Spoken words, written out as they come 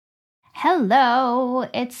Hello,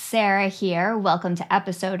 it's Sarah here. Welcome to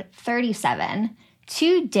episode 37.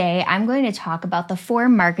 Today, I'm going to talk about the 4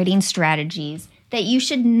 marketing strategies that you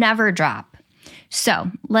should never drop.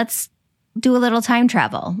 So let's do a little time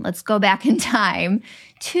travel. Let's go back in time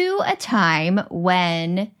to a time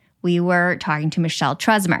when we were talking to Michelle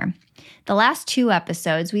Tresmer. The last 2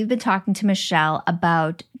 episodes, we've been talking to Michelle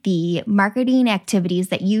about the marketing activities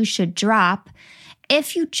that you should drop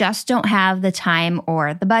if you just don't have the time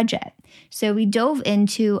or the budget. So we dove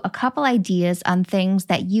into a couple ideas on things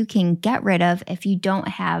that you can get rid of if you don't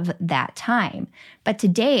have that time. But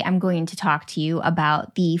today I'm going to talk to you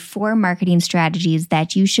about the 4 marketing strategies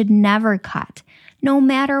that you should never cut, no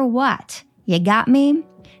matter what. You got me?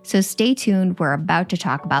 So stay tuned. We're about to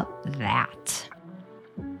talk about that.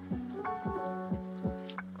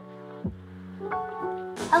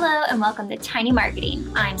 Hello and welcome to Tiny Marketing.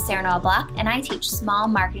 I'm Sarah Noel Block and I teach small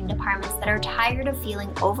marketing departments that are tired of feeling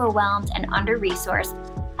overwhelmed and under-resourced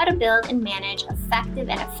how to build and manage effective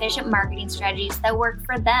and efficient marketing strategies that work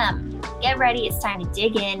for them. Get ready, it's time to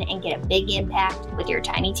dig in and get a big impact with your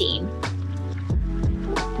tiny team.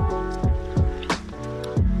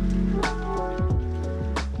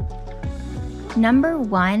 Number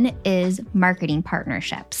 1 is marketing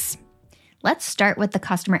partnerships. Let's start with the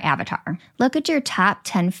customer avatar. Look at your top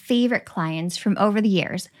 10 favorite clients from over the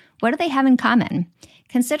years. What do they have in common?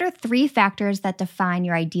 Consider 3 factors that define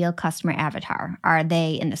your ideal customer avatar. Are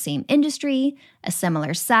they in the same industry, a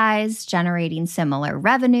similar size, generating similar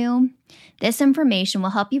revenue? This information will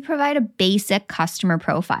help you provide a basic customer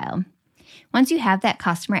profile. Once you have that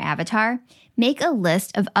customer avatar, make a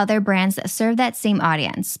list of other brands that serve that same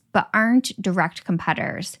audience but aren't direct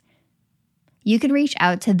competitors. You can reach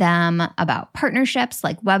out to them about partnerships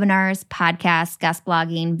like webinars, podcasts, guest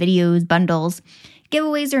blogging, videos, bundles,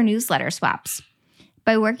 giveaways, or newsletter swaps.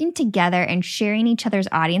 By working together and sharing each other's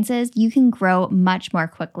audiences, you can grow much more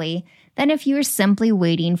quickly than if you were simply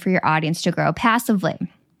waiting for your audience to grow passively.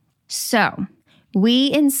 So,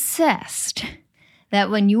 we insist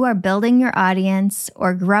that when you are building your audience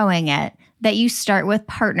or growing it, that you start with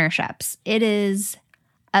partnerships. It is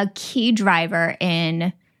a key driver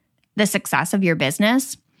in the success of your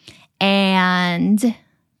business. And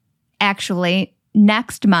actually,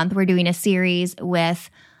 next month, we're doing a series with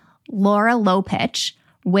Laura Lopich,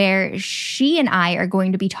 where she and I are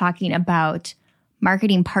going to be talking about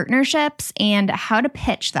marketing partnerships and how to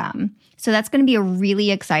pitch them. So that's going to be a really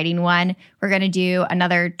exciting one. We're going to do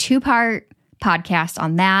another 2-part podcast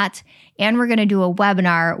on that. And we're going to do a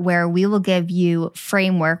webinar where we will give you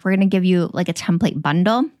framework. We're going to give you like a template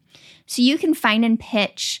bundle so you can find and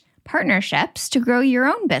pitch partnerships to grow your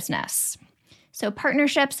own business. So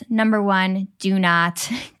partnerships, number 1, do not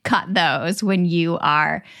cut those when you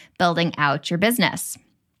are building out your business.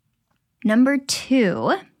 Number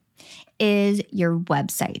 2 is your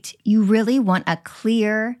website. You really want a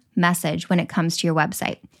clear message when it comes to your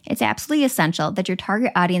website. It's absolutely essential that your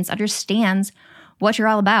target audience understands what you're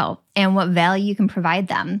all about and what value you can provide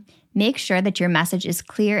them. Make sure that your message is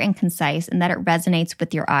clear and concise and that it resonates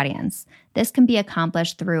with your audience. This can be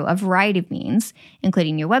accomplished through a variety of means,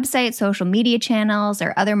 including your website, social media channels,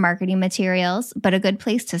 or other marketing materials. But a good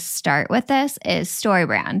place to start with this is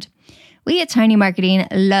StoryBrand. We at Tiny Marketing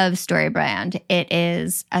love StoryBrand. It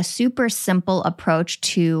is a super simple approach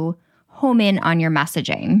to home in on your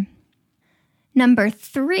messaging. Number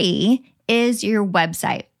 3 is your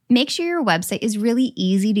website. Make sure your website is really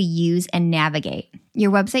easy to use and navigate.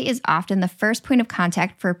 Your website is often the first point of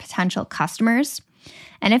contact for potential customers.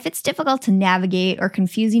 And if it's difficult to navigate or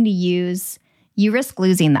confusing to use, you risk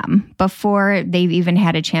losing them before they've even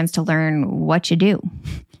had a chance to learn what you do.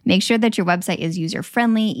 Make sure that your website is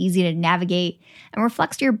user-friendly, easy to navigate, and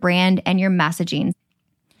reflects your brand and your messaging.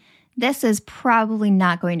 This is probably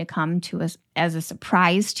not going to come to us as a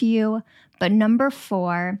surprise to you, but number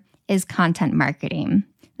 4 is content marketing.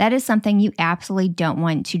 That is something you absolutely don't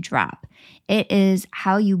want to drop. It is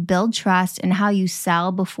how you build trust and how you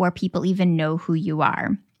sell before people even know who you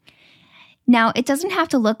are. Now, it doesn't have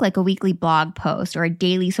to look like a weekly blog post or a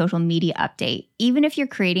daily social media update. Even if you're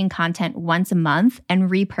creating content once a month and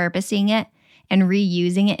repurposing it and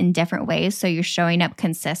reusing it in different ways so you're showing up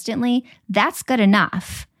consistently, that's good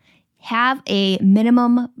enough. Have a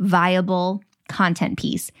minimum viable content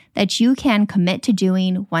piece that you can commit to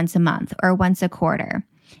doing once a month or once a quarter.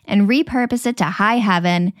 And repurpose it to high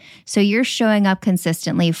heaven so you're showing up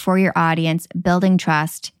consistently for your audience, building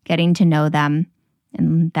trust, getting to know them,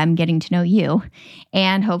 and them getting to know you.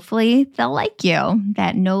 And hopefully they'll like you,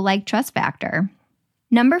 that know-like trust factor.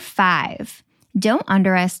 Number 5 Don't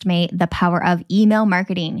underestimate the power of email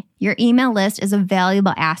marketing. Your email list is a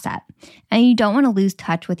valuable asset, and you don't want to lose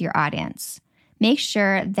touch with your audience. Make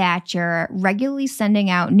sure that you're regularly sending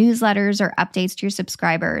out newsletters or updates to your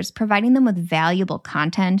subscribers, providing them with valuable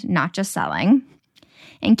content, not just selling,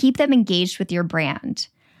 and keep them engaged with your brand.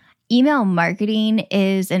 Email marketing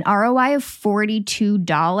is an ROI of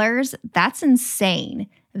 $42. That's insane.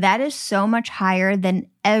 That is so much higher than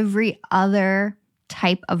every other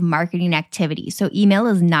type of marketing activity. So email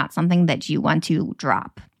is not something that you want to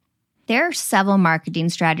drop. There are several marketing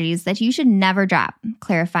strategies that you should never drop.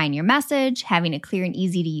 Clarifying your message, having a clear and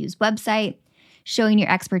easy to use website, showing your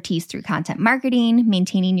expertise through content marketing,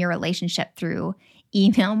 maintaining your relationship through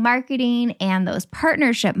email marketing, and those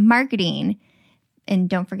partnership marketing. And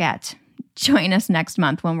don't forget, join us next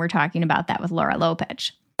month when we're talking about that with Laura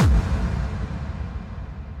Lopich.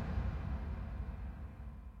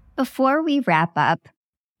 Before we wrap up,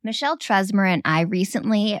 Michelle Tresmer and I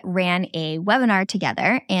recently ran a webinar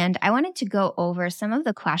together, and I wanted to go over some of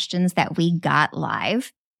the questions that we got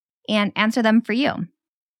live and answer them for you.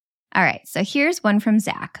 All right, so here's one from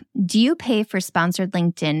Zach. Do you pay for sponsored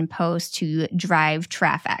LinkedIn posts to drive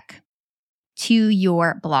traffic to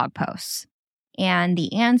your blog posts? And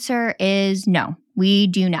the answer is no, we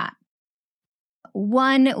do not.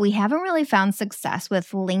 One, we haven't really found success with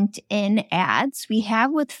LinkedIn ads. We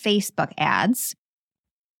have with Facebook ads.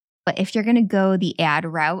 But if you're going to go the ad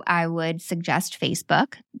route, I would suggest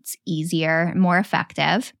Facebook. It's easier, more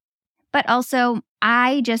effective. But also,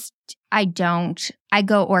 I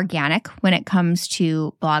go organic when it comes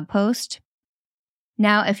to blog post.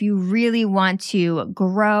 Now, if you really want to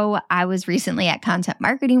grow, I was recently at Content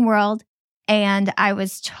Marketing World, and I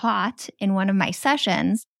was taught in one of my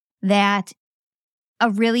sessions that a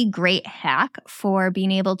really great hack for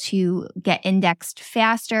being able to get indexed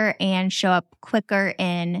faster and show up quicker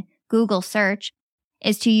in Google search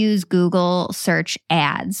is to use Google search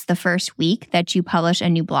ads the first week that you publish a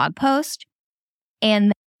new blog post.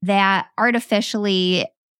 And that artificially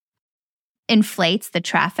inflates the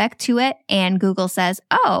traffic to it. And Google says,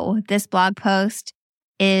 oh, this blog post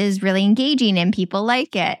is really engaging and people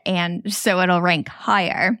like it. And so it'll rank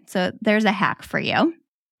higher. So there's a hack for you.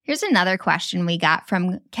 Here's another question we got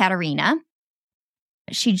from Katarina.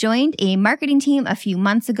 She joined a marketing team a few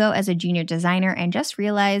months ago as a junior designer and just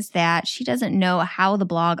realized that she doesn't know how the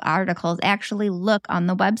blog articles actually look on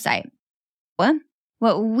the website.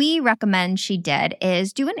 What we recommend she did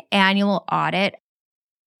is do an annual audit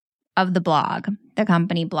of the blog, the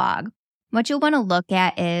company blog. What you'll want to look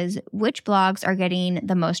at is which blogs are getting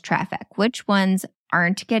the most traffic, which ones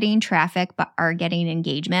aren't getting traffic but are getting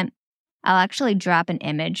engagement. I'll actually drop an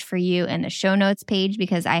image for you in the show notes page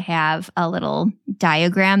because I have a little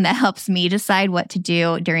diagram that helps me decide what to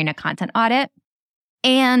do during a content audit.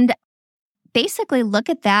 And basically look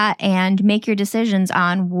at that and make your decisions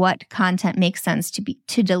on what content makes sense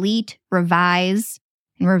to delete, revise.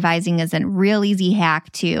 And revising is a real easy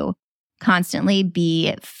hack to constantly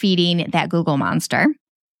be feeding that Google monster.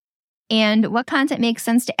 And what content makes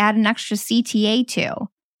sense to add an extra CTA to.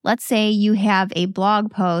 Let's say you have a blog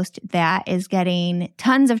post that is getting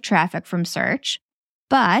tons of traffic from search,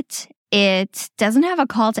 but it doesn't have a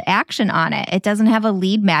call to action on it. It doesn't have a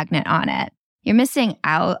lead magnet on it. You're missing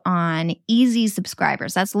out on easy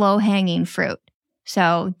subscribers. That's low-hanging fruit.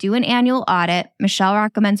 So do an annual audit. Michelle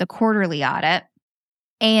recommends a quarterly audit.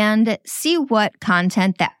 And see what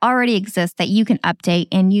content that already exists that you can update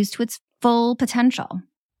and use to its full potential.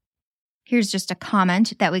 Here's just a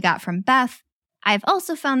comment that we got from Beth. I've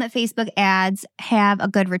also found that Facebook ads have a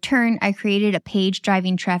good return. I created a page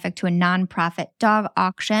driving traffic to a nonprofit dog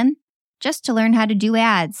auction just to learn how to do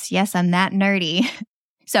ads. Yes, I'm that nerdy.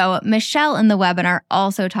 So Michelle in the webinar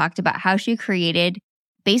also talked about how she created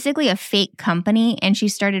basically a fake company and she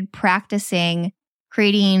started practicing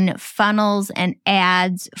creating funnels and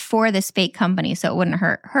ads for this fake company so it wouldn't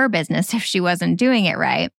hurt her business if she wasn't doing it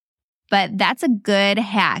right. But that's a good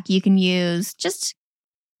hack. You can use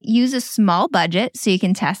a small budget so you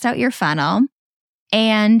can test out your funnel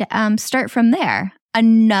and start from there.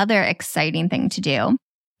 Another exciting thing to do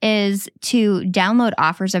is to download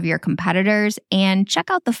offers of your competitors and check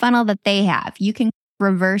out the funnel that they have. You can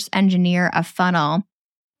reverse engineer a funnel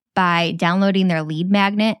by downloading their lead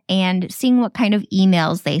magnet and seeing what kind of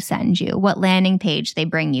emails they send you, what landing page they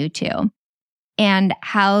bring you to, and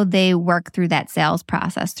how they work through that sales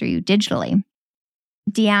process through you digitally.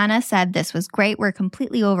 Deanna said this was great. We're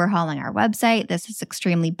completely overhauling our website. This is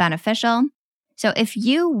extremely beneficial. So if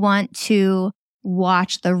you want to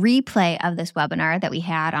watch the replay of this webinar that we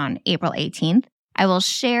had on April 18th, I will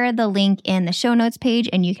share the link in the show notes page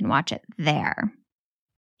and you can watch it there.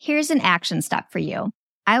 Here's an action step for you.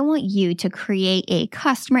 I want you to create a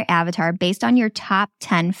customer avatar based on your top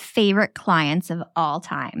 10 favorite clients of all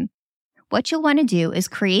time. What you'll want to do is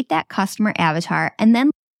create that customer avatar and then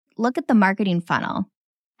look at the marketing funnel.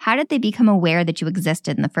 How did they become aware that you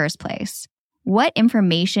existed in the first place? What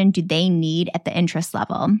information do they need at the interest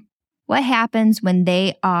level? What happens when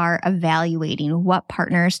they are evaluating what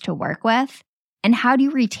partners to work with? And how do you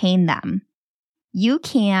retain them? You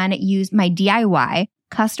can use my DIY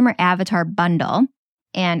customer avatar bundle,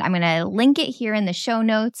 and I'm going to link it here in the show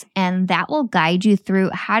notes, and that will guide you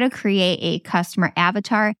through how to create a customer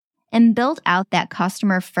avatar and build out that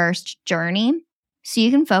customer first journey so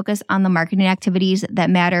you can focus on the marketing activities that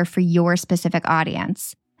matter for your specific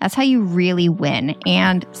audience. That's how you really win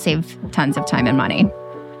and save tons of time and money.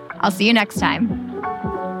 I'll see you next time.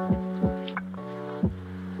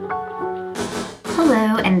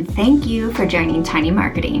 Hello, and thank you for joining Tiny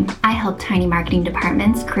Marketing. I help tiny marketing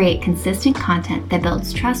departments create consistent content that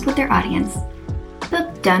builds trust with their audience.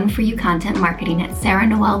 Book done-for-you content marketing at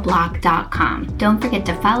sarahnoelblog.com. Don't forget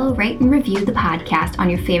to follow, rate, and review the podcast on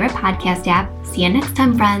your favorite podcast app. See you next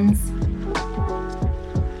time, friends.